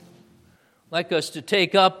I'd like us to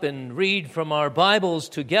take up and read from our Bibles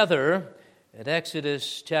together at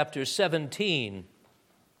Exodus chapter 17.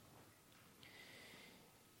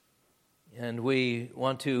 And we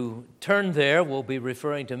want to turn there. We'll be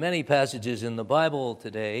referring to many passages in the Bible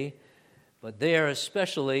today, but there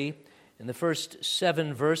especially in the first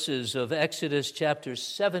 7 verses of Exodus chapter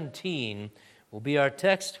 17 will be our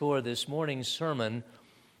text for this morning's sermon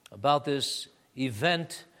about this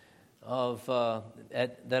event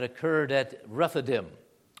that occurred at Rephidim.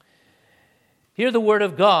 Hear the word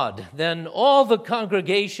of God. Then all the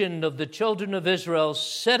congregation of the children of Israel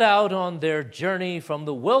set out on their journey from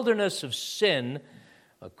the wilderness of Sin,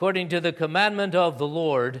 according to the commandment of the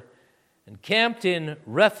Lord, and camped in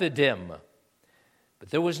Rephidim. But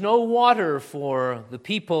there was no water for the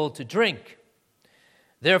people to drink.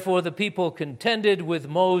 Therefore the people contended with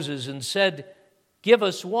Moses and said, "Give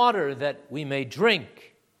us water that we may drink."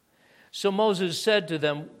 So Moses said to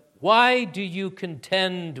them, "Why do you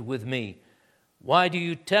contend with me? Why do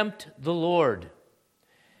you tempt the Lord?"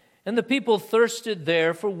 And the people thirsted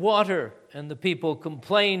there for water, and the people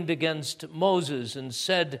complained against Moses and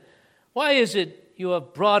said, "Why is it you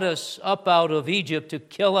have brought us up out of Egypt to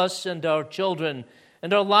kill us and our children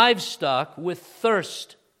and our livestock with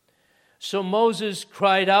thirst?" So Moses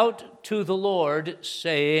cried out to the Lord,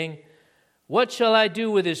 saying, "What shall I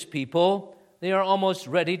do with this people? They are almost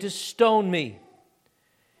ready to stone me."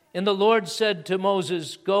 And the Lord said to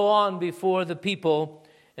Moses, "Go on before the people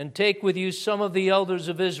and take with you some of the elders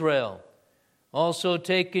of Israel. Also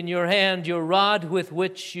take in your hand your rod with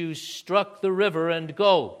which you struck the river and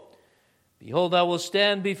go. Behold, I will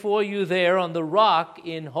stand before you there on the rock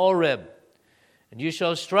in Horeb. And you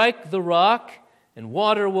shall strike the rock, and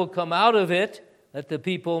water will come out of it, that the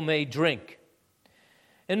people may drink."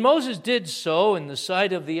 And Moses did so in the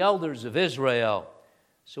sight of the elders of Israel.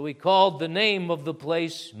 So he called the name of the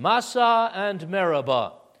place Massah and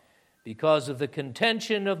Meribah, because of the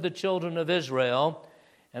contention of the children of Israel,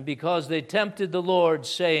 and because they tempted the Lord,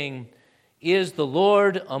 saying, "Is the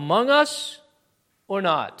Lord among us or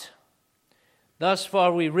not?" Thus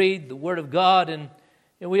far we read the word of God, and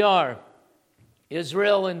here we are,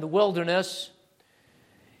 Israel in the wilderness,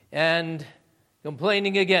 and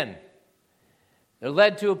complaining again. They're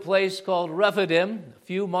led to a place called Rephidim, a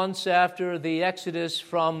few months after the exodus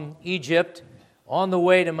from Egypt, on the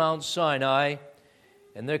way to Mount Sinai,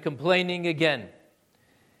 and they're complaining again.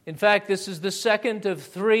 In fact, this is the second of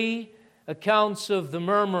 3 accounts of the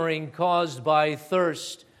murmuring caused by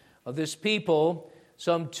thirst of this people,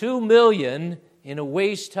 some 2 million in a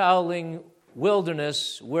waste-howling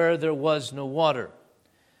wilderness where there was no water.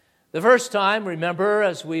 The first time, remember,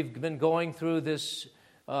 as we've been going through this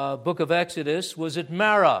book of Exodus, was at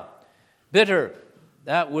Marah, bitter.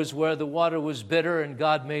 That was where the water was bitter and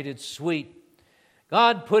God made it sweet.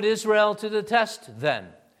 God put Israel to the test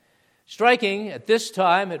then. Striking at this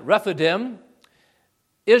time at Rephidim,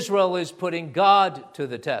 Israel is putting God to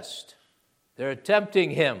the test. They're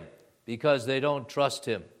tempting him because they don't trust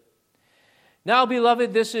him. Now,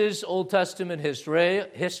 beloved, this is Old Testament history.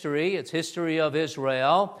 It's history of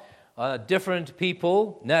Israel, different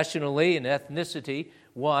people nationally and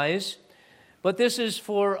ethnicity-wise. But this is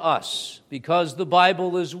for us because the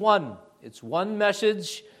Bible is one. It's one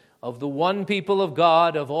message of the one people of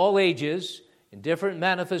God of all ages in different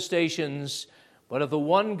manifestations, but of the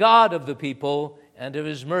one God of the people and of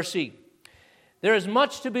his mercy. There is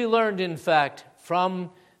much to be learned, in fact,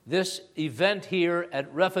 from this event here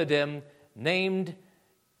at Rephidim, named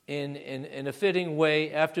in a fitting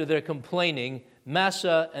way after their complaining,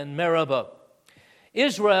 Massah and Meribah.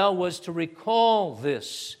 Israel was to recall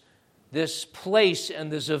this place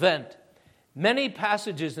and this event. Many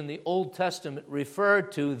passages in the Old Testament refer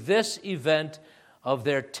to this event of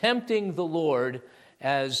their tempting the Lord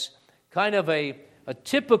as kind of a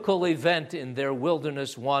typical event in their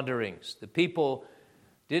wilderness wanderings. The people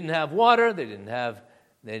didn't have water, they didn't have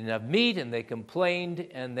meat, and they complained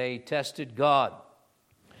and they tested God.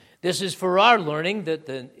 This is for our learning that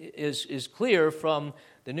is clear from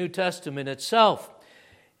the New Testament itself.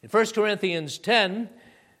 In 1 Corinthians 10,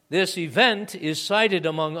 this event is cited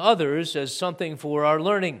among others as something for our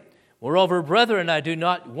learning. Moreover, brethren, I do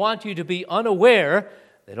not want you to be unaware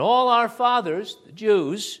that all our fathers, the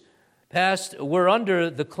Jews, were under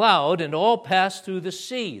the cloud and all passed through the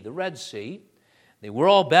sea, the Red Sea. They were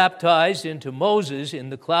all baptized into Moses in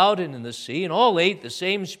the cloud and in the sea, and all ate the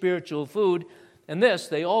same spiritual food, and this,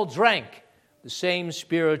 they all drank the same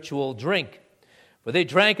spiritual drink. For they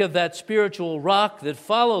drank of that spiritual rock that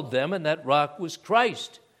followed them, and that rock was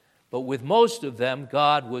Christ. But with most of them,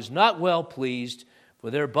 God was not well pleased,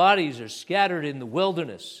 for their bodies are scattered in the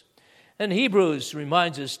wilderness. And Hebrews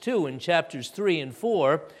reminds us too in chapters 3 and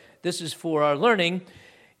 4, this is for our learning.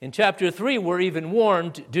 In chapter 3, we're even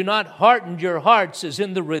warned, do not harden your hearts as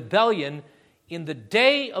in the rebellion in the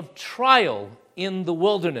day of trial in the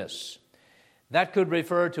wilderness. That could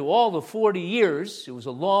refer to all the 40 years. It was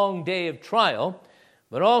a long day of trial,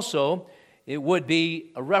 but also it would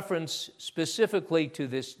be a reference specifically to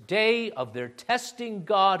this day of their testing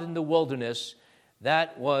God in the wilderness.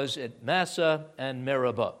 That was at Massah and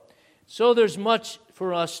Meribah. So there's much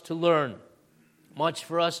for us to learn. Much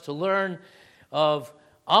for us to learn of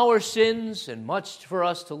our sins and much for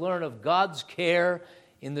us to learn of God's care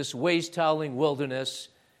in this waste-howling wilderness.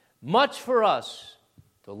 Much for us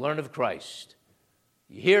to learn of Christ.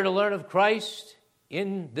 You're here to learn of Christ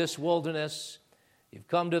in this wilderness. You've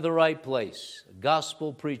come to the right place, a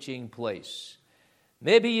gospel-preaching place.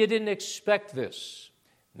 Maybe you didn't expect this.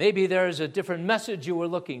 Maybe there's a different message you were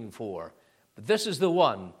looking for. But this is the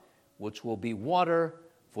one which will be water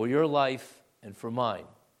for your life and for mine.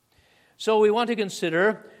 So we want to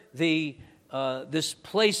consider this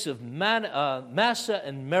place of Massah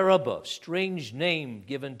and Meribah, strange name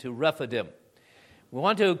given to Rephidim. We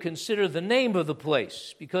want to consider the name of the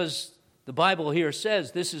place because the Bible here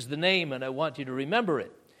says this is the name and I want you to remember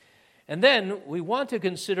it. And then we want to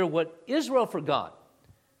consider what Israel forgot,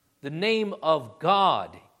 the name of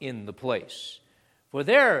God in the place. For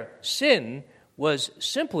their sin was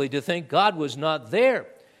simply to think God was not there.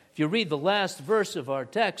 If you read the last verse of our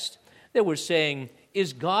text, they were saying,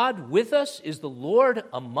 is God with us? Is the Lord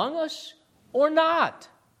among us or not?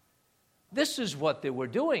 This is what they were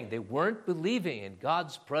doing. They weren't believing in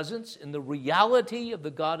God's presence, in the reality of the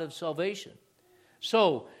God of salvation.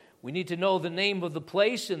 So we need to know the name of the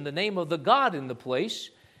place and the name of the God in the place,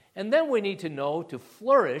 and then we need to know to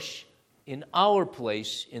flourish in our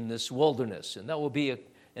place in this wilderness, and that will be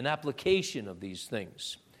an application of these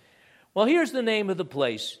things. Well, here's the name of the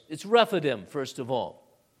place. It's Rephidim, first of all.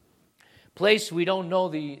 Place we don't know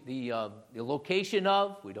the location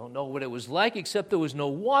of. We don't know what it was like, except there was no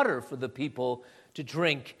water for the people to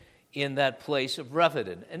drink in that place of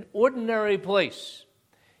Rephidim. An ordinary place,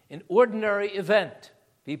 an ordinary event.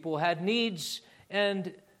 People had needs,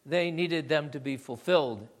 and they needed them to be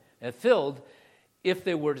filled if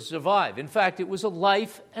they were to survive. In fact, it was a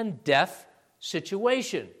life and death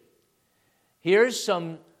situation. Here's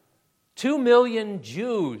some 2 million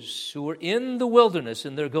Jews who were in the wilderness,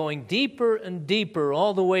 and they're going deeper and deeper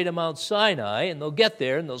all the way to Mount Sinai, and they'll get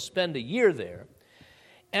there, and they'll spend a year there.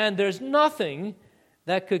 And there's nothing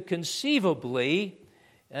that could conceivably,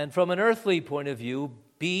 and from an earthly point of view,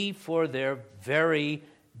 be for their very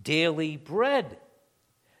daily bread.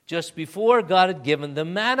 Just before, God had given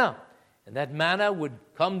them manna, and that manna would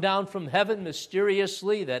come down from heaven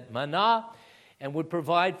mysteriously, that manna, and would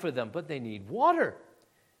provide for them. But they need water.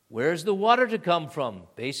 Where's the water to come from?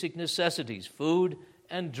 Basic necessities, food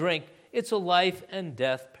and drink. It's a life and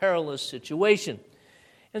death, perilous situation.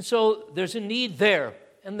 And so there's a need there.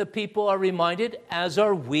 And the people are reminded, as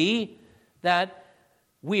are we, that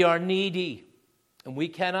we are needy and we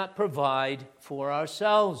cannot provide for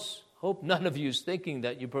ourselves. Hope none of you is thinking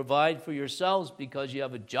that you provide for yourselves because you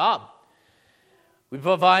have a job. We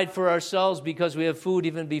provide for ourselves because we have food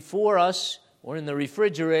even before us or in the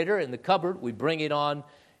refrigerator, in the cupboard. We bring it on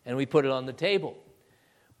and we put it on the table.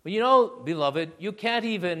 Well, you know, beloved, you can't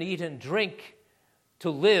even eat and drink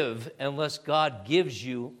to live unless God gives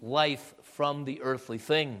you life from the earthly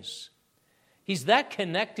things. He's that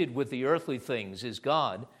connected with the earthly things, is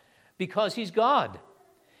God, because He's God.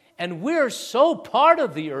 And we're so part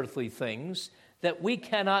of the earthly things that we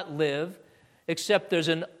cannot live except there's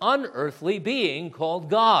an unearthly being called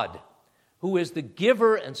God, who is the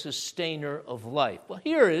giver and sustainer of life. Well,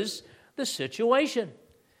 here is the situation.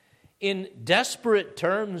 In desperate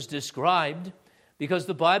terms described, because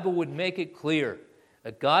the Bible would make it clear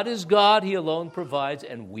that God is God, He alone provides,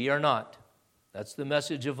 and we are not. That's the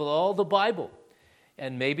message of all the Bible,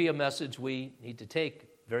 and maybe a message we need to take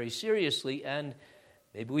very seriously, and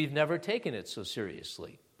maybe we've never taken it so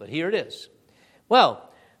seriously, but here it is. Well,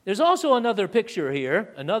 there's also another picture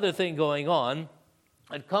here, another thing going on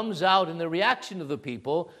that comes out in the reaction of the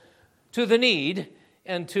people to the need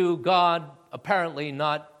and to God apparently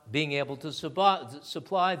not being able to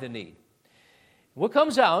supply the need. What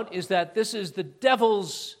comes out is that this is the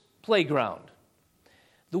devil's playground.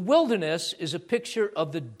 The wilderness is a picture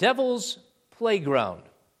of the devil's playground.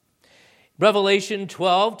 Revelation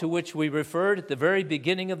 12, to which we referred at the very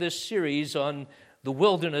beginning of this series on the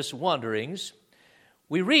wilderness wanderings,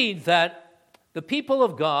 we read that the people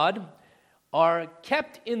of God are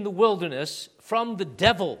kept in the wilderness from the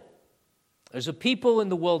devil. There's a people in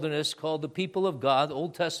the wilderness called the people of God,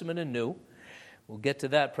 Old Testament and New. We'll get to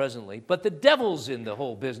that presently. But the devil's in the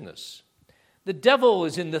whole business. The devil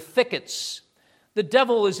is in the thickets. The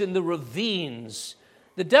devil is in the ravines.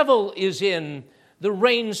 The devil is in the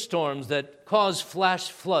rainstorms that cause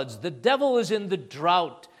flash floods. The devil is in the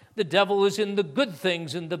drought. The devil is in the good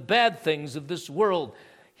things and the bad things of this world.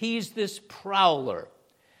 He's this prowler.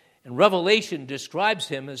 And Revelation describes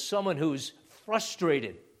him as someone who's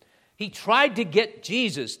frustrated. He tried to get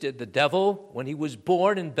Jesus, did the devil, when he was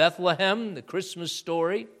born in Bethlehem, the Christmas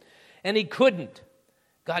story, and he couldn't.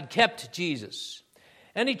 God kept Jesus.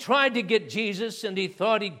 And he tried to get Jesus, and he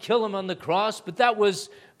thought he'd kill him on the cross, but that was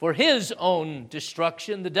for his own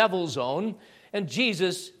destruction, the devil's own, and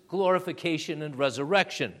Jesus' glorification and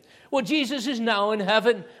resurrection. Well, Jesus is now in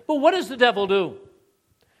heaven, but what does the devil do?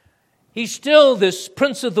 He's still this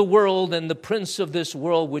prince of the world, and the prince of this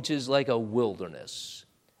world, which is like a wilderness.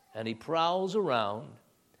 And he prowls around,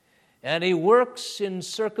 and he works in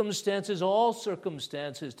circumstances, all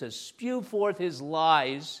circumstances, to spew forth his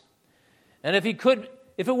lies. And if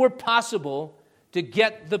it were possible, to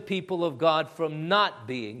get the people of God from not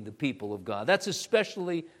being the people of God. That's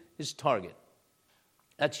especially his target.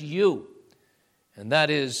 That's you. And that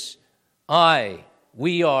is I.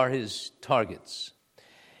 We are his targets.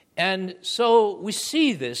 And so we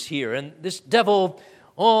see this here, and this devil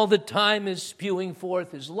all the time is spewing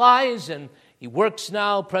forth his lies, and he works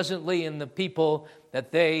now presently in the people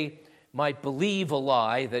that they might believe a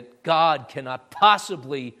lie, that God cannot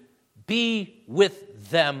possibly be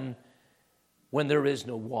with them when there is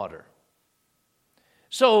no water.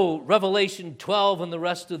 So Revelation 12 and the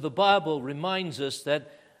rest of the Bible reminds us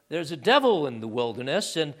that there's a devil in the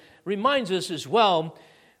wilderness, and reminds us as well,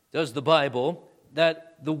 does the Bible,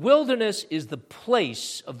 that the wilderness is the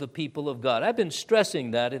place of the people of God. I've been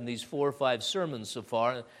stressing that in these 4 or 5 sermons so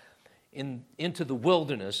far, into the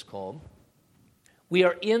wilderness called. We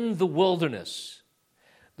are in the wilderness.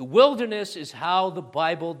 The wilderness is how the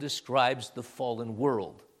Bible describes the fallen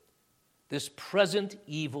world, this present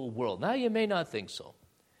evil world. Now, you may not think so.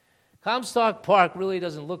 Comstock Park really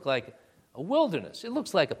doesn't look like a wilderness. It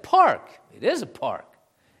looks like a park. It is a park.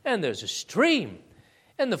 And there's a stream.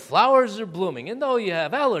 And the flowers are blooming. And though you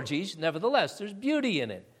have allergies, nevertheless, there's beauty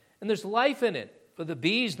in it. And there's life in it. For the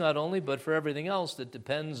bees not only, but for everything else that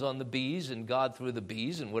depends on the bees and God through the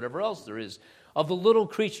bees and whatever else there is of the little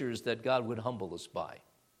creatures that God would humble us by.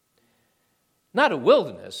 Not a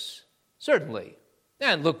wilderness, certainly.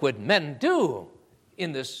 And look what men do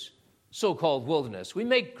in this so-called wilderness. We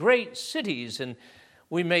make great cities, and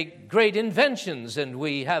we make great inventions, and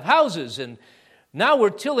we have houses, and now we're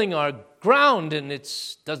tilling our ground, and it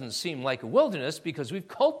doesn't seem like a wilderness because we've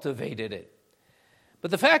cultivated it.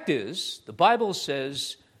 But the fact is, the Bible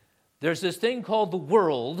says there's this thing called the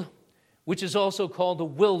world, which is also called a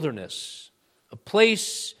wilderness, a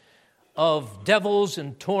place of devils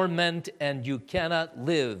and torment, and you cannot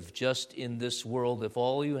live just in this world if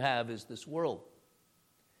all you have is this world.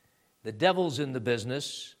 The devil's in the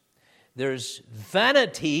business. There's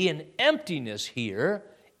vanity and emptiness here,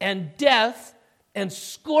 and death, and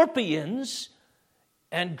scorpions,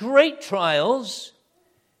 and great trials.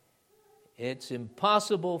 It's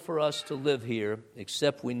impossible for us to live here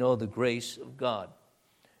except we know the grace of God.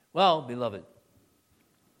 Well, beloved,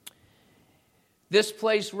 this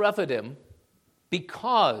place, Rephidim,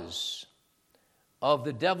 because of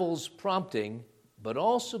the devil's prompting, but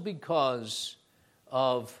also because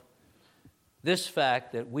of this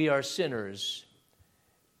fact that we are sinners,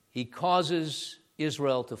 he causes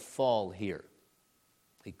Israel to fall here.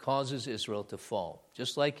 He causes Israel to fall,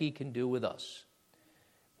 just like he can do with us.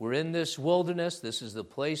 We're in this wilderness. This is the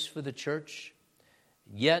place for the church.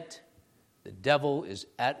 Yet, the devil is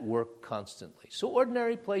at work constantly. So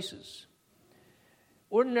ordinary places,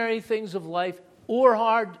 ordinary things of life, or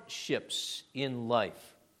hardships in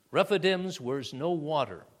life. Rephidim's where there's no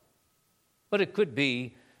water. But it could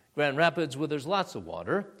be Grand Rapids where there's lots of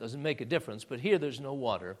water. Doesn't make a difference, but here there's no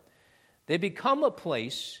water. They become a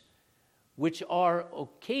place which are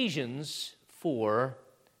occasions for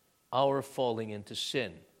our falling into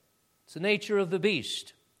sin. It's the nature of the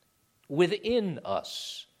beast within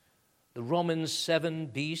us. The Romans 7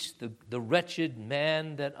 beast, the wretched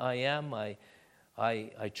man that I am. I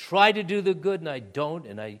try to do the good and I don't,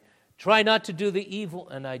 and I try not to do the evil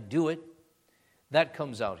and I do it. That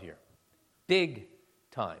comes out here. Big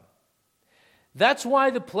time. That's why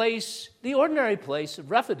the ordinary place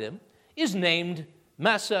of Rephidim is named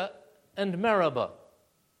Massah and Meribah.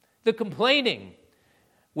 The complaining,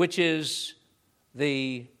 which is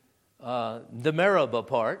the Meribah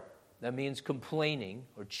part, that means complaining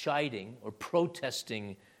or chiding or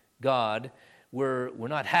protesting God, we're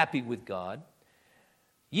not happy with God,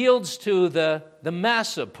 yields to the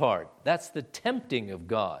Massah part. That's the tempting of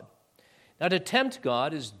God. Now, to tempt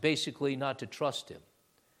God is basically not to trust him.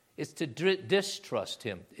 It's to distrust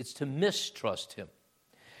him. It's to mistrust him.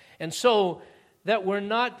 And so that we're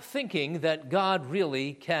not thinking that God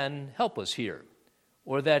really can help us here,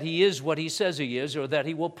 or that he is what he says he is, or that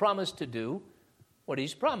he will promise to do what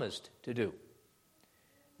he's promised to do.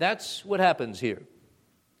 That's what happens here.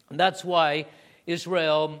 And that's why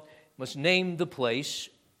Israel must name the place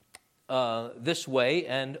this way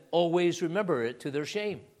and always remember it to their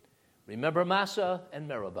shame. Remember Massah and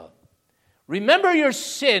Meribah. Remember your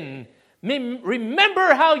sin.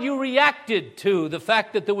 Remember how you reacted to the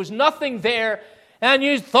fact that there was nothing there and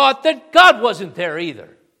you thought that God wasn't there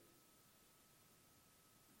either.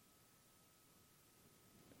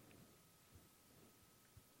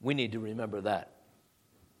 We need to remember that.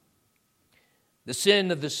 The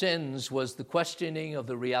sin of the sins was the questioning of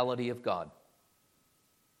the reality of God.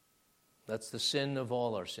 That's the sin of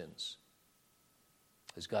all our sins.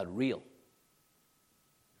 Is God real?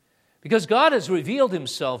 Because God has revealed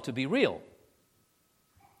himself to be real.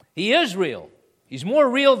 He is real. He's more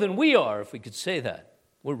real than we are, if we could say that.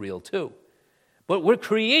 We're real too. But we're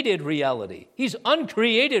created reality. He's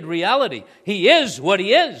uncreated reality. He is what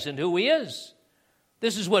he is and who he is.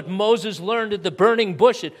 This is what Moses learned at the burning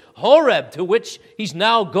bush at Horeb, to which he's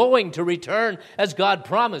now going to return as God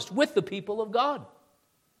promised with the people of God,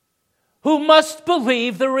 who must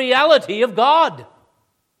believe the reality of God.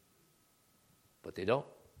 But they don't.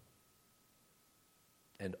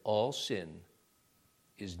 And all sin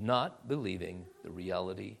is not believing the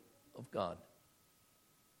reality of God,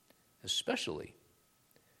 especially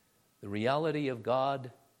the reality of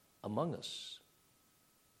God among us.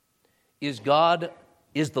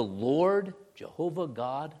 Is the Lord, Jehovah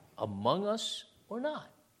God, among us or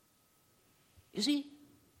not? Is he?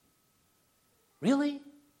 Really?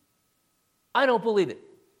 I don't believe it.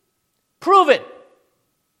 Prove it.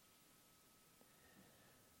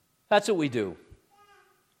 That's what we do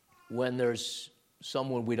when there's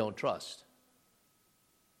someone we don't trust.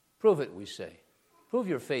 Prove it, we say. Prove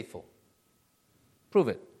you're faithful. Prove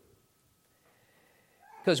it.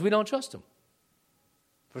 Because we don't trust him.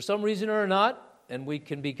 For some reason or not, and we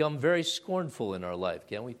can become very scornful in our life,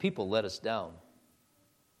 can't we? People let us down.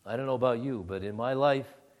 I don't know about you, but in my life,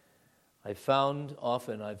 I found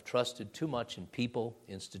often I've trusted too much in people,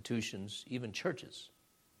 institutions, even churches.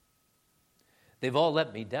 They've all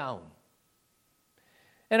let me down.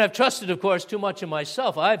 And I've trusted, of course, too much in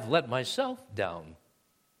myself. I've let myself down.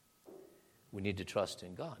 We need to trust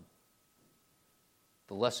in God.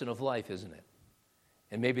 The lesson of life, isn't it?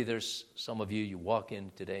 And maybe there's some of you walk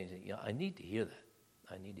in today and say, yeah, I need to hear that.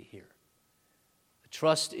 I need to hear.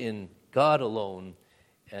 Trust in God alone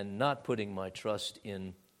and not putting my trust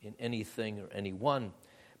in anything or anyone.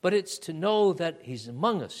 But it's to know that he's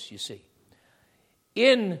among us, you see.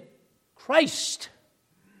 In Christ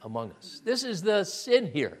among us. This is the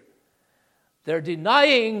sin here. They're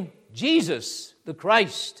denying Jesus, the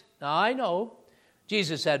Christ. Now, I know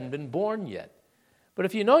Jesus hadn't been born yet. But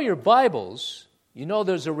if you know your Bibles, you know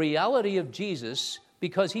there's a reality of Jesus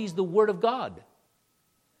because he's the Word of God.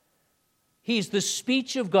 He's the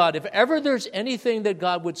speech of God. If ever there's anything that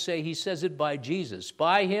God would say, he says it by Jesus.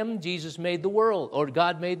 By him, Jesus made the world, or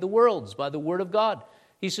God made the worlds by the Word of God.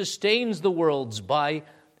 He sustains the worlds by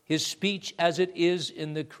his speech as it is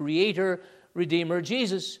in the Creator, Redeemer,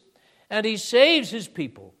 Jesus. And he saves his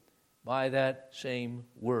people by that same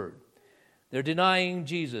word. They're denying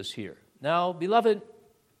Jesus here. Now, beloved,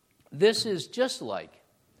 this is just like,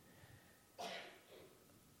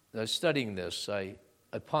 I was studying this, I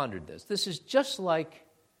pondered this. This is just like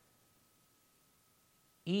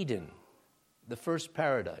Eden, the first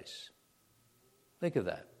paradise. Think of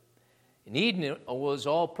that. In Eden, it was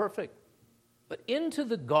all perfect. But into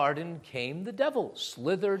the garden came the devil,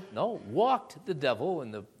 walked the devil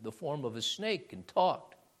in the form of a snake and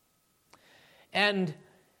talked. And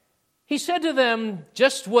he said to them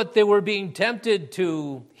just what they were being tempted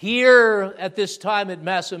to hear at this time at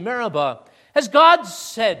Massah and Meribah. Has God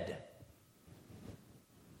said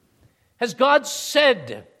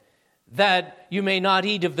that you may not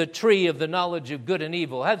eat of the tree of the knowledge of good and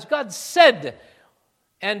evil? Has God said,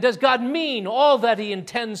 and does God mean all that he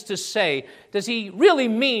intends to say? Does he really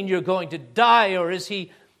mean you're going to die, or is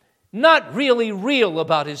he not really real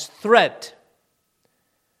about his threat?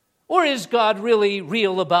 Or is God really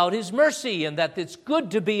real about his mercy and that it's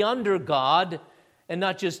good to be under God and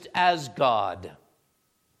not just as God?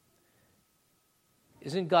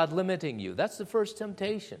 Isn't God limiting you? That's the first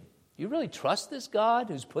temptation. You really trust this God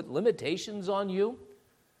who's put limitations on you?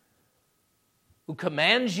 who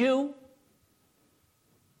commands you?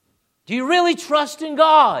 Do you really trust in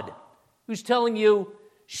God, who's telling you,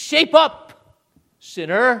 shape up,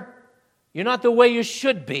 sinner? You're not the way you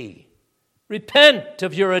should be. Repent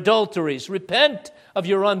of your adulteries. Repent of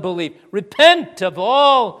your unbelief. Repent of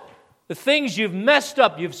all the things you've messed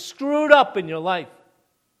up, you've screwed up in your life.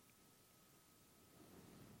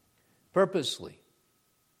 Purposely.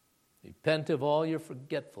 Repent of all your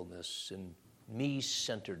forgetfulness and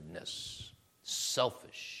me-centeredness,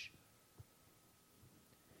 selfish.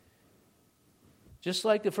 Just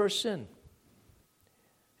like the first sin.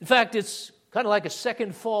 In fact, it's kind of like a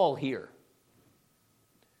second fall here.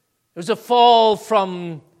 There's a fall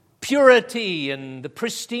from purity and the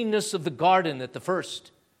pristineness of the garden at the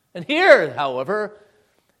first. And here, however,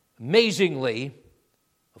 amazingly,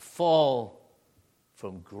 a fall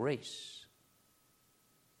from grace.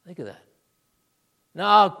 Think of that.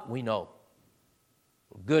 Now, we know,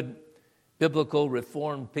 good biblical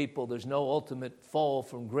reformed people, there's no ultimate fall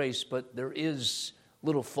from grace, but there is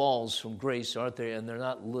little falls from grace, aren't there? And they're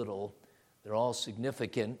not little. They're all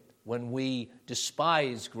significant when we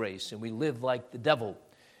despise grace and we live like the devil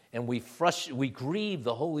and we grieve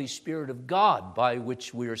the Holy Spirit of God by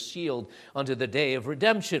which we are sealed unto the day of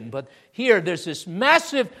redemption. But here there's this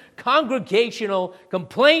massive congregational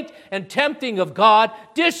complaint and tempting of God,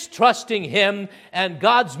 distrusting Him and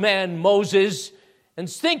God's man Moses, and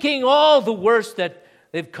thinking all the worst, that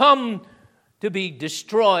they've come to be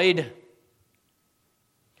destroyed,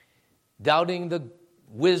 doubting the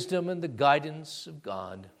wisdom and the guidance of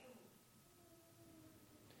God.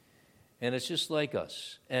 And it's just like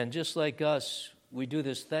us. And just like us, we do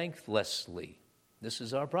this thanklessly. This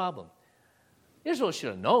is our problem. Israel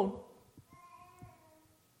should have known.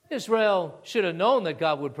 Israel should have known that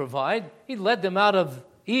God would provide. He led them out of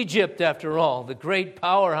Egypt, after all, the great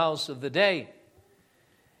powerhouse of the day.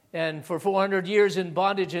 And for 400 years in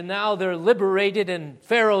bondage, and now they're liberated, and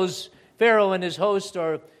Pharaoh and his host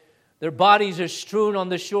their bodies are strewn on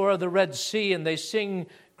the shore of the Red Sea, and they sing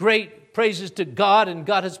great praises to God, and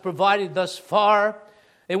God has provided thus far.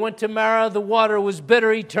 They went to Massah, the water was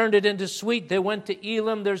bitter, He turned it into sweet. They went to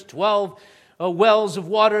Elim, there's 12 wells of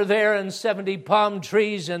water there and 70 palm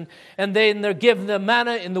trees, and then they're given the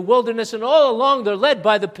manna in the wilderness, and all along they're led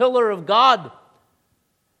by the pillar of God.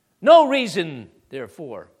 No reason,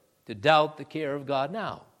 therefore, to doubt the care of God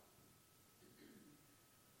now.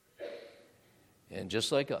 And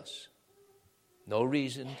just like us, no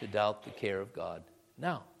reason to doubt the care of God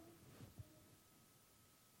now.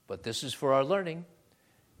 But this is for our learning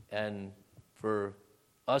and for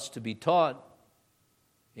us to be taught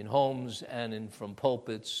in homes and from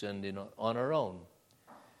pulpits and on our own.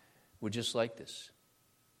 We're just like this.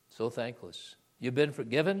 So thankless. You've been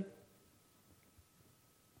forgiven?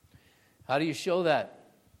 How do you show that?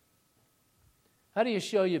 How do you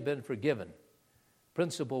show you've been forgiven?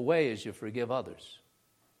 Principal way is you forgive others.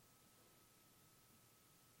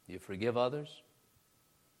 You forgive others.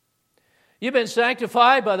 You've been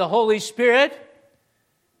sanctified by the Holy Spirit.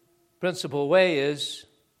 Principal way is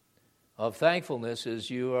of thankfulness is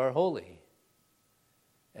you are holy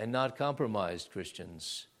and not compromised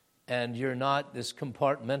Christians. And you're not this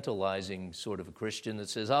compartmentalizing sort of a Christian that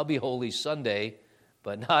says, I'll be holy Sunday,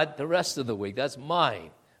 but not the rest of the week. That's mine.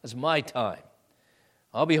 That's my time.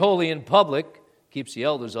 I'll be holy in public. Keeps the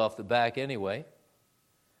elders off the back anyway.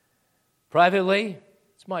 Privately,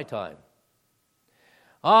 it's my time.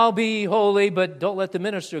 I'll be holy, but don't let the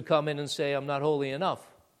minister come in and say I'm not holy enough.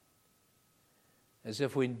 As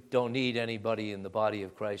if we don't need anybody in the body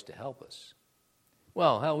of Christ to help us.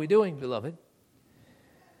 Well, how are we doing, beloved?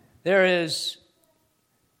 There is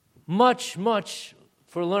much, much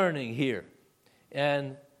for learning here.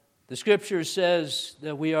 And the Scripture says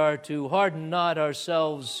that we are to harden not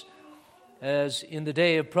ourselves as in the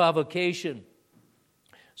day of provocation.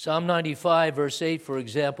 Psalm 95, verse 8, for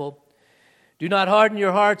example. Do not harden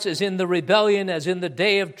your hearts as in the rebellion, as in the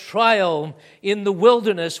day of trial in the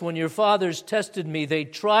wilderness when your fathers tested me. They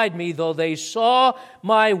tried me, though they saw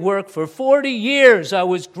my work. For 40 years I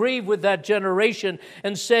was grieved with that generation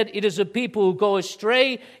and said, it is a people who go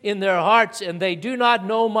astray in their hearts, and they do not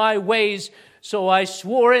know my ways. So I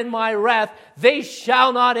swore in my wrath, they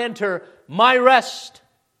shall not enter my rest.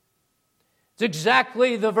 It's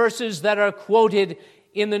exactly the verses that are quoted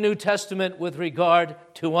in the New Testament with regard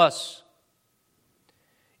to us.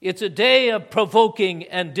 It's a day of provoking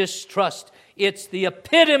and distrust. It's the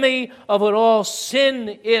epitome of what all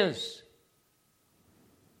sin is.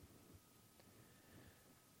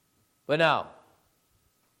 But now,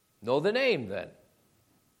 know the name then.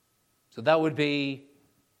 So that would be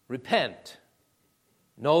repent.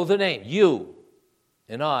 Know the name. You.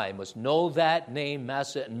 and I must know that name,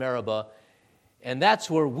 Massah and Meribah, and that's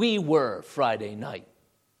where we were Friday night.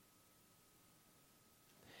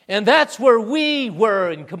 And that's where we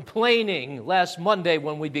were in complaining last Monday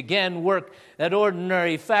when we began work, that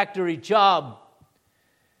ordinary factory job.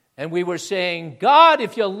 And we were saying, God,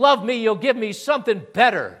 if you love me, you'll give me something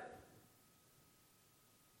better.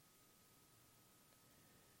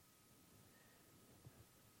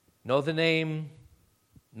 Know the name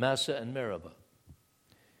Massah and Meribah.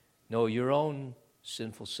 Know your own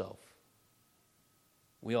sinful self.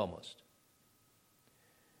 We all must.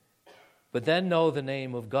 But then know the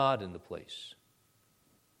name of God in the place.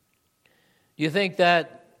 Do you think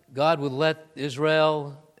that God would let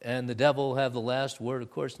Israel and the devil have the last word?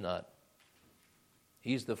 Of course not.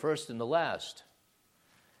 He's the first and the last.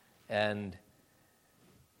 And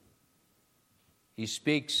he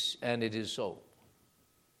speaks, and it is so.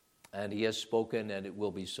 And he has spoken, and it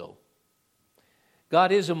will be so.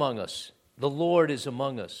 God is among us. The Lord is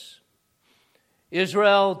among us.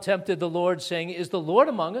 Israel tempted the Lord, saying, is the Lord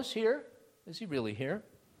among us here? Is he really here?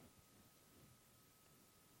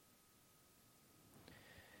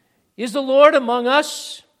 Is the Lord among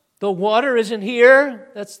us? The water isn't here.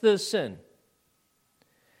 That's the sin.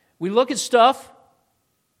 We look at stuff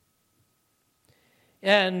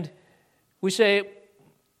and we say,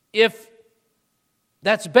 if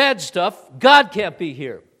that's bad stuff, God can't be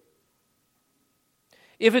here.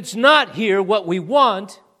 If it's not here what we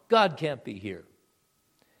want, God can't be here.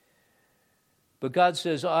 But God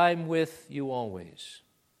says, I'm with you always.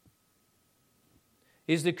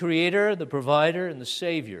 He's the creator, the provider, and the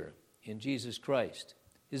savior in Jesus Christ.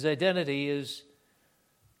 His identity is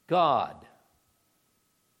God.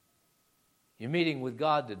 You're meeting with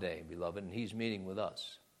God today, beloved, and he's meeting with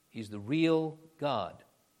us. He's the real God.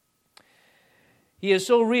 He is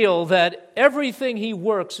so real that everything he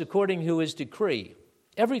works according to his decree,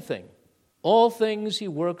 everything, all things he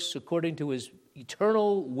works according to his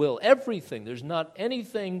eternal will, everything. There's not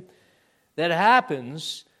anything that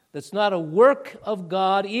happens that's not a work of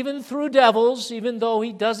God, even through devils, even though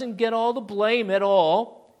he doesn't get all the blame at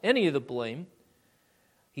all, any of the blame.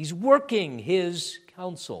 He's working his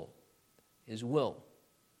counsel, his will.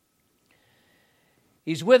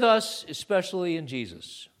 He's with us, especially in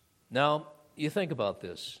Jesus. Now, you think about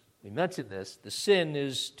this. We mentioned this. The sin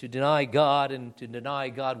is to deny God and to deny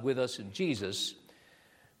God with us in Jesus.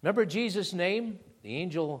 Remember Jesus' name? The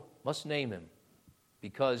angel must name him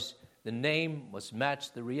because the name must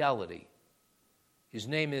match the reality. His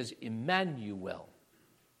name is Emmanuel.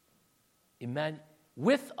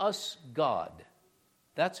 With us, God.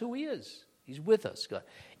 That's who he is. He's with us, God.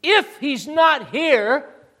 If he's not here,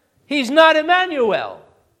 he's not Emmanuel.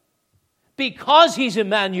 Because he's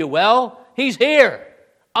Emmanuel, he's here,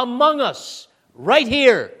 among us, right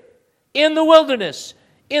here, in the wilderness,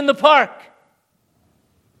 in the park,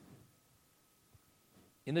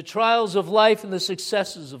 in the trials of life and the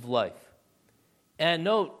successes of life. And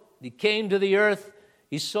note, he came to the earth,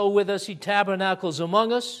 he's so with us, he tabernacles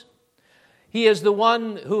among us. He is the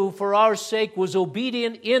one who, for our sake, was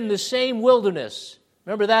obedient in the same wilderness.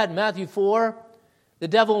 Remember that in Matthew 4? The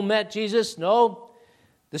devil met Jesus? No.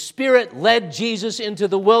 The Spirit led Jesus into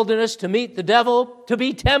the wilderness to meet the devil, to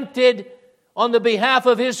be tempted on the behalf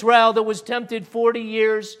of Israel that was tempted 40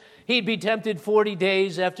 years. He'd be tempted 40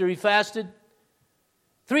 days after he fasted.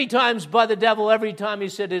 3 times by the devil, every time he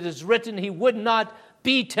said, it is written, he would not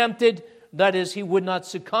be tempted. That is, he would not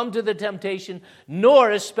succumb to the temptation,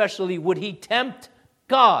 nor especially would he tempt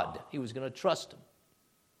God. He was going to trust him.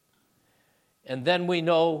 And then we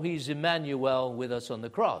know he's Emmanuel with us on the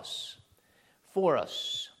cross, for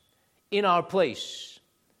us, in our place.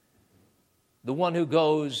 The one who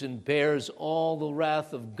goes and bears all the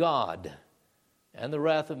wrath of God and the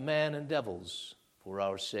wrath of man and devils for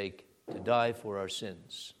our sake, to die for our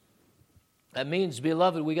sins. That means,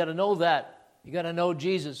 beloved, we got to know that. You got to know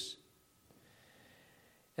Jesus.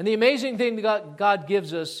 And the amazing thing that God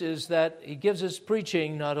gives us is that he gives us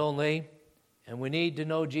preaching not only, and we need to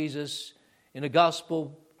know Jesus in a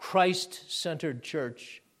gospel, Christ-centered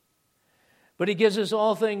church, but he gives us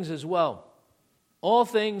all things as well. All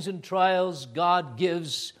things and trials, God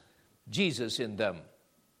gives Jesus in them.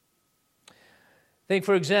 Think,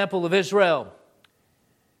 for example, of Israel.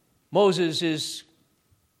 Moses is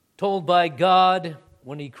told by God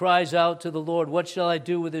when he cries out to the Lord, what shall I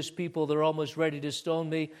do with this people? They're almost ready to stone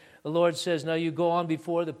me. The Lord says, now you go on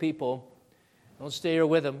before the people. Don't stay here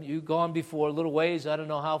with them. You go on before a little ways, I don't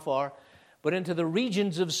know how far, but into the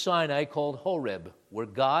regions of Sinai called Horeb, where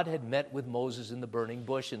God had met with Moses in the burning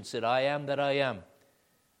bush and said, I am that I am.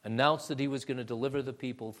 Announced that he was going to deliver the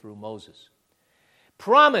people through Moses.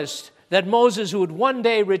 promised that Moses would one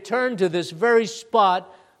day return to this very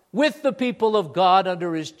spot with the people of God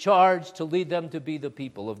under his charge to lead them to be the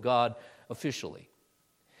people of God officially.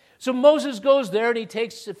 So Moses goes there and he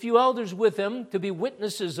takes a few elders with him to be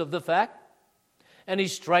witnesses of the fact, and he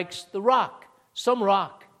strikes the rock, some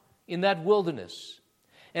rock in that wilderness.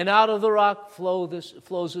 And out of the rock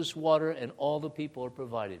flows this water, and all the people are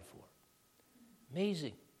provided for.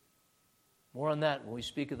 Amazing. More on that when we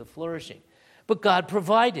speak of the flourishing. But God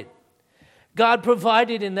provided. God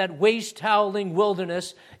provided in that waste-howling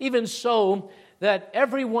wilderness, even so that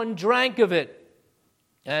everyone drank of it.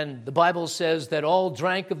 And the Bible says that all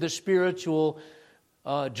drank of the spiritual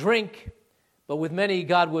drink, but with many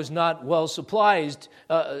God was not well pleased,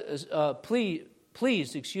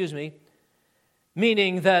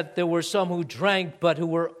 meaning that there were some who drank but who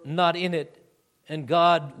were not in it, and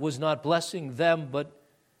God was not blessing them but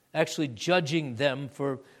actually judging them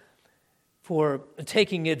for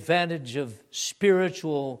taking advantage of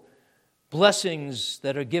spiritual blessings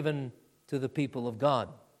that are given to the people of God.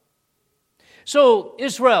 So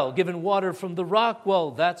Israel, given water from the rock,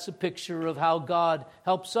 well, that's a picture of how God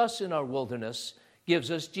helps us in our wilderness,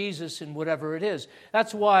 gives us Jesus in whatever it is.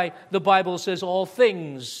 That's why the Bible says all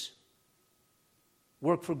things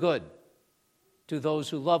work for good to those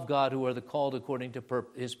who love God, who are the called according to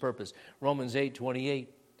his purpose. Romans 8:28.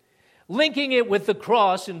 Linking it with the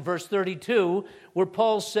cross in verse 32, where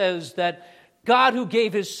Paul says that God who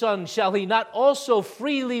gave his Son, shall he not also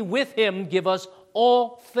freely with him give us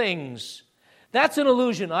all things? That's an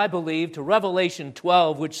allusion, I believe, to Revelation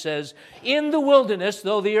 12, which says, in the wilderness,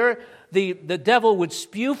 though the devil would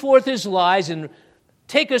spew forth his lies and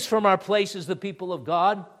take us from our place as the people of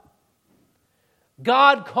God,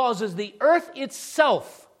 God causes the earth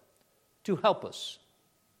itself to help us.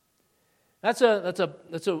 That's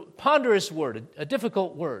a ponderous word, a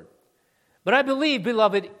difficult word. But I believe,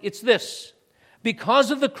 beloved, it's this. Because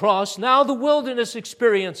of the cross, now the wilderness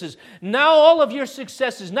experiences, now all of your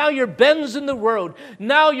successes, now your bends in the road,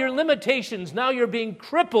 now your limitations, now you're being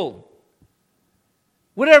crippled.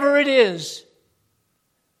 Whatever it is,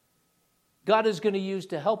 God is going to use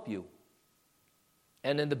to help you.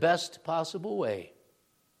 And in the best possible way.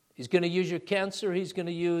 He's going to use your cancer. He's going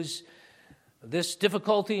to use this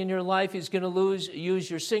difficulty in your life. He's going to use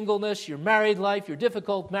your singleness, your married life, your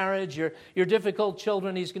difficult marriage, your difficult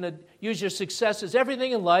children. He's going to use your successes,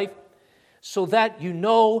 everything in life, so that you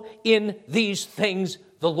know in these things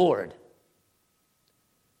the Lord.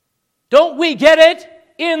 Don't we get it?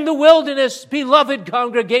 In the wilderness, beloved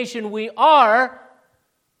congregation, we don't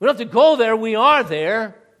have to go there, we are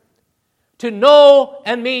there to know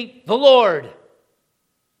and meet the Lord.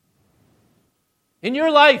 In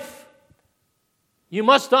your life, you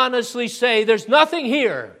must honestly say, there's nothing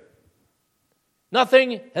here,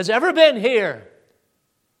 nothing has ever been here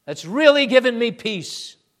that's really given me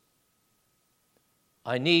peace.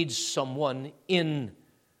 I need someone in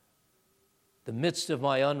the midst of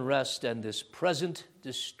my unrest and this present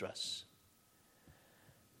distress.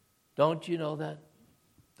 Don't you know that?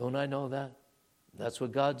 Don't I know that? That's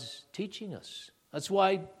what God's teaching us. That's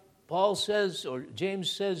why Paul says, or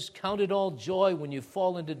James says, count it all joy when you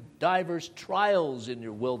fall into diverse trials in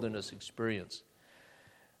your wilderness experience.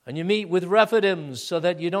 And you meet with Rephidims so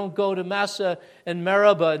that you don't go to Massah and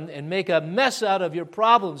Meribah and make a mess out of your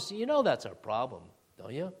problems. You know that's our problem,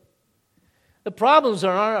 don't you? The problems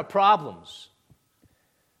aren't our problems.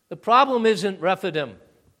 The problem isn't Rephidim.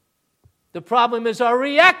 The problem is our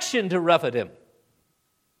reaction to Rephidim.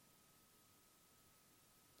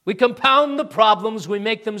 We compound the problems, we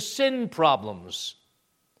make them sin problems.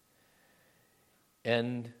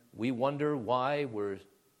 And we wonder why we're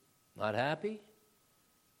not happy.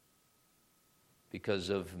 Because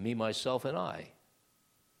of me, myself, and I.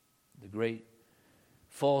 The great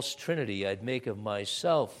false trinity I'd make of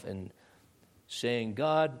myself and saying,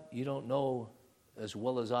 God, you don't know as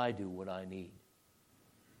well as I do what I need.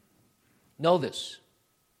 Know this.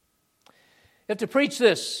 You have to preach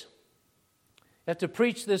this. You have to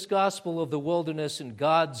preach this gospel of the wilderness and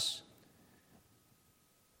God's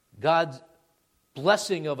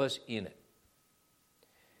blessing of us in it.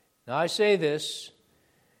 Now I say this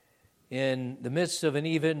in the midst of an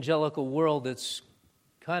evangelical world that's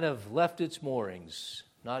kind of left its moorings,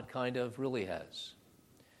 not kind of, really has.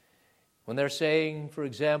 When they're saying, for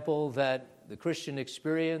example, that the Christian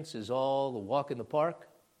experience is all a walk in the park,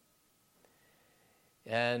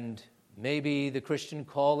 and maybe the Christian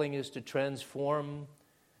calling is to transform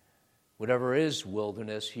whatever is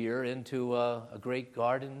wilderness here into a great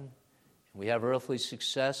garden, and we have earthly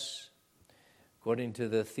success, according to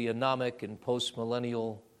the theonomic and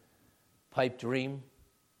post-millennial pipe dream.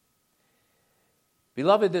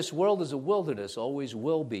 Beloved, this world is a wilderness, always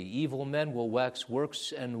will be. Evil men will wax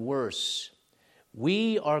worse and worse.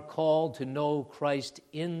 We are called to know Christ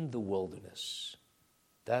in the wilderness.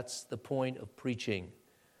 That's the point of preaching,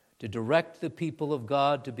 to direct the people of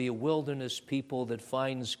God to be a wilderness people that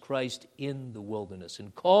finds Christ in the wilderness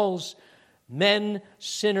and calls men,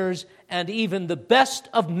 sinners, and even the best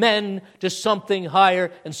of men to something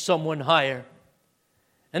higher and someone higher.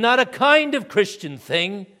 And not a kind of Christian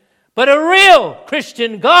thing, but a real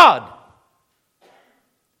Christian God.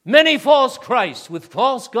 Many false Christs with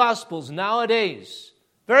false gospels nowadays,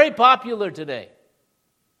 very popular today.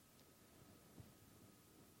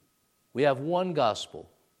 We have one gospel,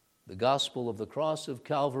 the gospel of the cross of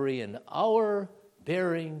Calvary, and our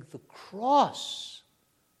bearing the cross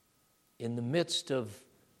in the midst of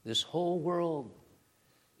this whole world,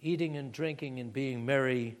 eating and drinking and being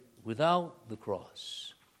merry without the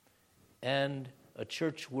cross. And a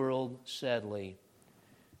church world, sadly,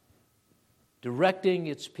 directing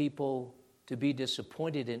its people to be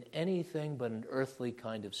disappointed in anything but an earthly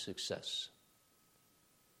kind of success.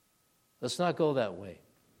 Let's not go that way.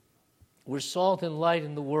 We're salt and light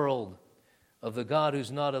in the world of the God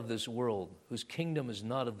who's not of this world, whose kingdom is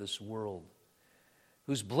not of this world,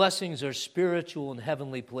 whose blessings are spiritual and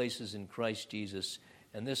heavenly places in Christ Jesus.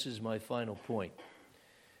 And this is my final point.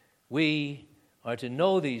 We are to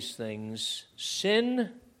know these things, sin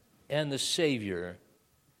and the Savior,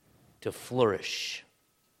 to flourish.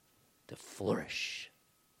 To flourish.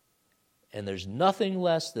 And there's nothing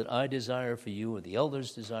less that I desire for you, or the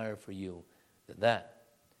elders desire for you, than that,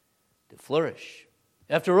 to flourish.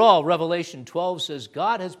 After all, Revelation 12 says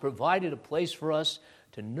God has provided a place for us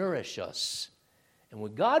to nourish us. And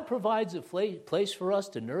when God provides a place for us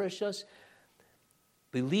to nourish us,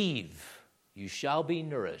 believe you shall be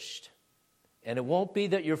nourished. And it won't be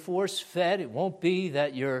that you're force-fed. It won't be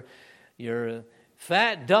that you're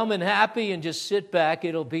fat, dumb, and happy and just sit back.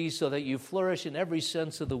 It'll be so that you flourish in every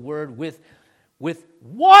sense of the word with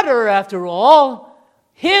water, after all.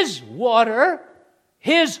 His water,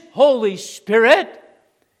 His Holy Spirit,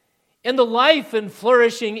 and the life and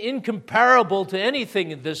flourishing incomparable to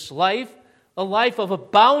anything in this life, a life of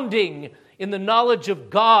abounding in the knowledge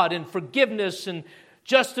of God and forgiveness and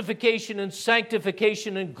justification and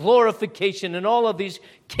sanctification and glorification and all of these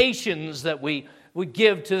cations that we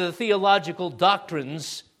give to the theological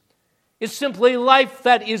doctrines. Is simply life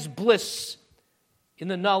that is bliss in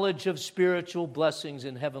the knowledge of spiritual blessings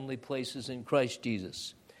in heavenly places in Christ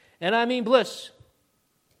Jesus. And I mean bliss.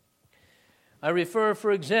 I refer,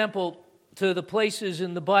 for example, to the places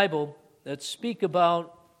in the Bible that speak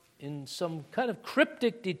about, in some kind of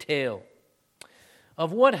cryptic detail,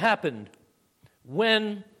 of what happened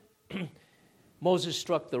when Moses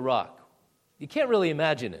struck the rock. You can't really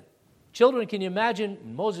imagine it. Children, can you imagine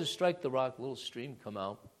Moses strike the rock, a little stream come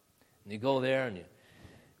out, and you go there, and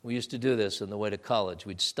we used to do this on the way to college.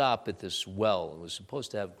 We'd stop at this well. It was supposed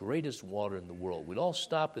to have greatest water in the world. We'd all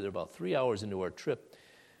stop there about 3 hours into our trip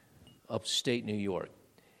upstate New York,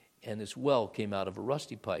 and this well came out of a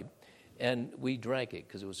rusty pipe, and we drank it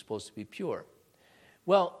because it was supposed to be pure.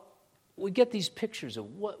 Well, we get these pictures of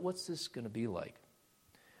what's this going to be like?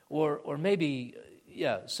 Or maybe,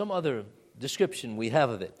 some other description we have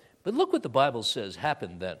of it. But look what the Bible says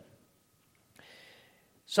happened then.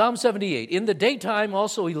 Psalm 78, in the daytime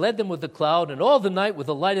also He led them with the cloud, and all the night with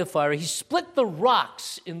the light of fire. He split the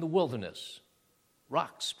rocks in the wilderness,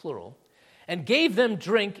 rocks, plural, and gave them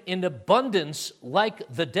drink in abundance like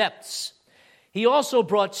the depths. He also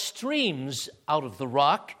brought streams out of the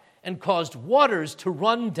rock and caused waters to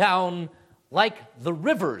run down like the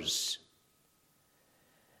rivers.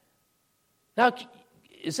 Now,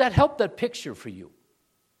 does that help that picture for you?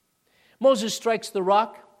 Moses strikes the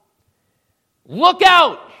rock. Look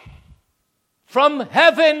out! From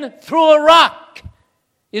heaven through a rock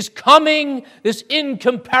is coming this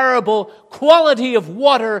incomparable quality of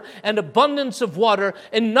water and abundance of water,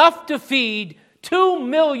 enough to feed 2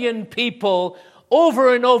 million people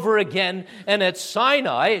over and over again. And at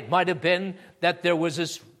Sinai, it might have been that there was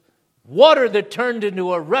this water that turned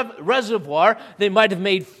into a reservoir. They might have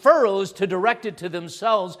made furrows to direct it to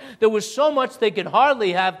themselves. There was so much they could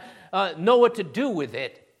hardly know what to do with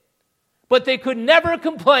it. But they could never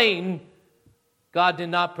complain God did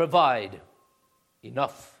not provide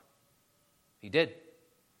enough. He did.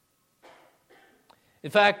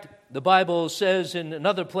 In fact, the Bible says in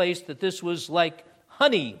another place that this was like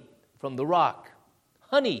honey from the rock.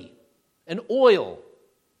 Honey and oil.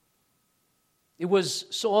 It was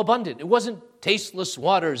so abundant. It wasn't tasteless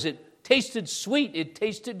waters. It tasted sweet. It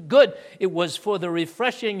tasted good. It was for the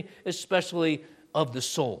refreshing, especially of the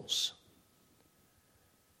souls.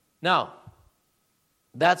 Now,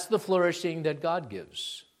 That's the flourishing that God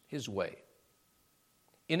gives, his way.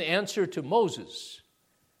 In answer to Moses,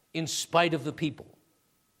 in spite of the people.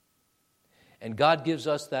 And God gives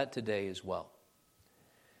us that today as well.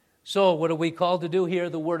 So what are we called to do? Hear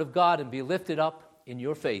the word of God and be lifted up in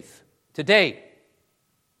your faith today.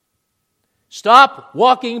 Stop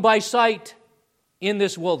walking by sight in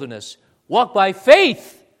this wilderness. Walk by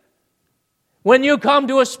faith. When you come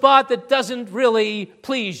to a spot that doesn't really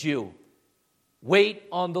please you, wait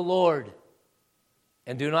on the Lord.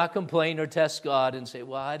 And do not complain or test God and say,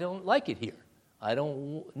 well, I don't like it here. I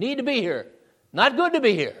don't need to be here. Not good to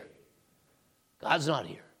be here. God's not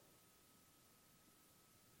here.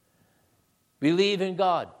 Believe in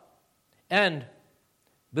God. And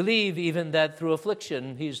believe even that through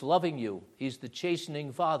affliction, he's loving you. He's the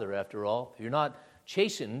chastening Father, after all. If you're not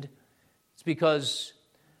chastened, it's because,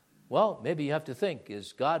 well, maybe you have to think,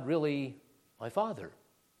 is God really my Father?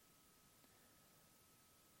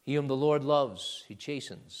 He whom the Lord loves, he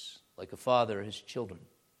chastens, like a father his children.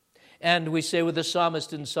 And we say with the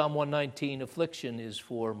psalmist in Psalm 119, affliction is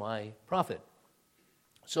for my profit.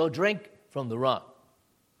 So drink from the rock.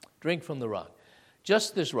 Drink from the rock.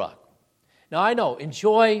 Just this rock. Now I know,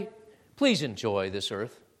 please enjoy this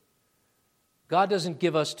earth. God doesn't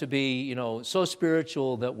give us to be, so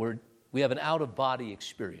spiritual that we have an out-of-body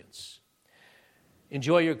experience.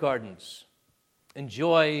 Enjoy your gardens.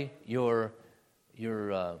 Enjoy your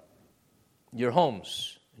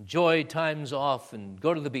homes. Enjoy times off and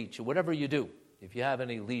go to the beach or whatever you do, if you have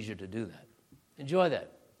any leisure to do that. Enjoy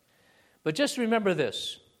that. But just remember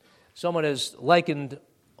this. Someone has likened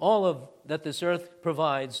all of that this earth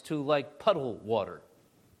provides to like puddle water.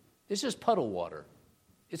 It's just puddle water.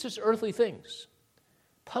 It's just earthly things.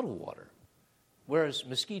 Puddle water. Whereas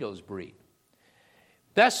mosquitoes breed.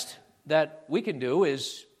 Best that we can do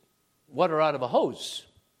is water out of a hose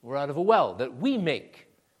or out of a well that we make.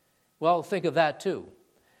 Well, think of that too.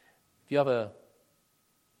 If you have an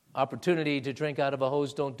opportunity to drink out of a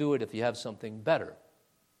hose, don't do it if you have something better.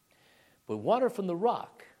 But water from the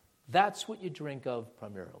rock, that's what you drink of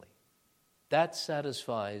primarily. That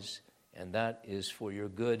satisfies, and that is for your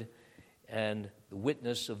good and the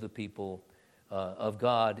witness of the people of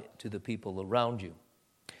God to the people around you.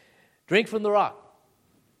 Drink from the rock.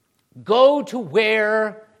 Go to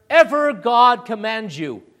wherever God commands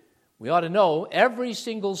you. We ought to know every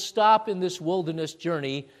single stop in this wilderness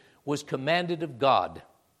journey was commanded of God.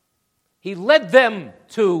 He led them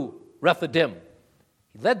to Rephidim.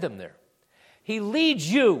 He led them there. He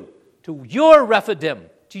leads you to your Rephidim,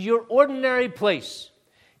 to your ordinary place.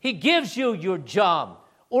 He gives you your job,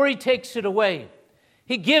 or he takes it away.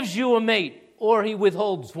 He gives you a mate, or he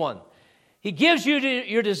withholds one. He gives you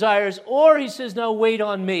your desires, or he says, now wait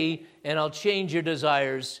on me, and I'll change your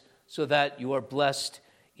desires so that you are blessed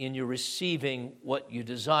in your receiving what you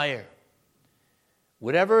desire.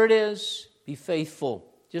 Whatever it is, be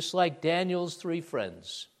faithful, just like Daniel's 3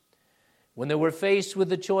 friends. When they were faced with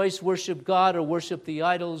the choice, worship God or worship the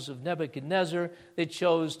idols of Nebuchadnezzar, they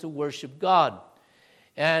chose to worship God.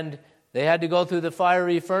 And they had to go through the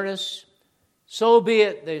fiery furnace. So be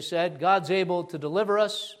it, they said. God's able to deliver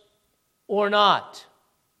us or not.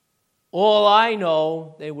 All I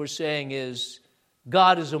know, they were saying, is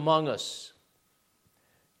God is among us.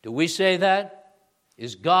 Do we say that?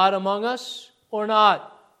 Is God among us or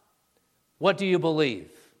not? What do you believe?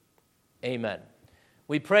 Amen.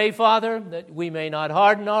 We pray, Father, that we may not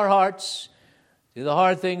harden our hearts to the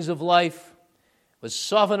hard things of life, but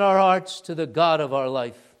soften our hearts to the God of our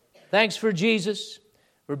life. Thanks for Jesus,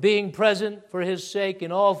 for being present for his sake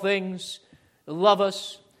in all things, to love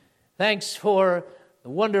us. Thanks for the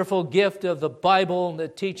wonderful gift of the Bible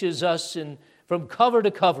that teaches us from cover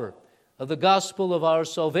to cover of the gospel of our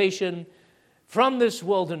salvation from this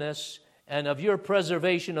wilderness and of your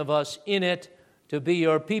preservation of us in it to be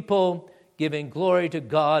your people, giving glory to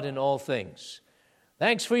God in all things.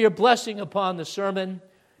 Thanks for your blessing upon the sermon.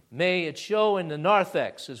 May it show in the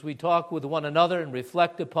narthex as we talk with one another and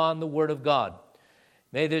reflect upon the Word of God.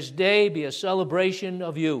 May this day be a celebration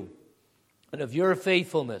of you and of your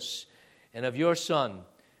faithfulness and of your Son.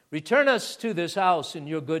 Return us to this house in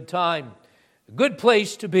your good time, a good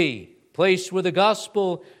place to be, a place where the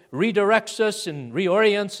gospel redirects us and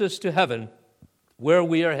reorients us to heaven, where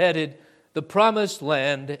we are headed, the promised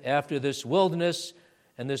land after this wilderness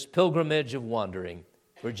and this pilgrimage of wandering.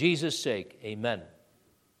 For Jesus' sake, amen.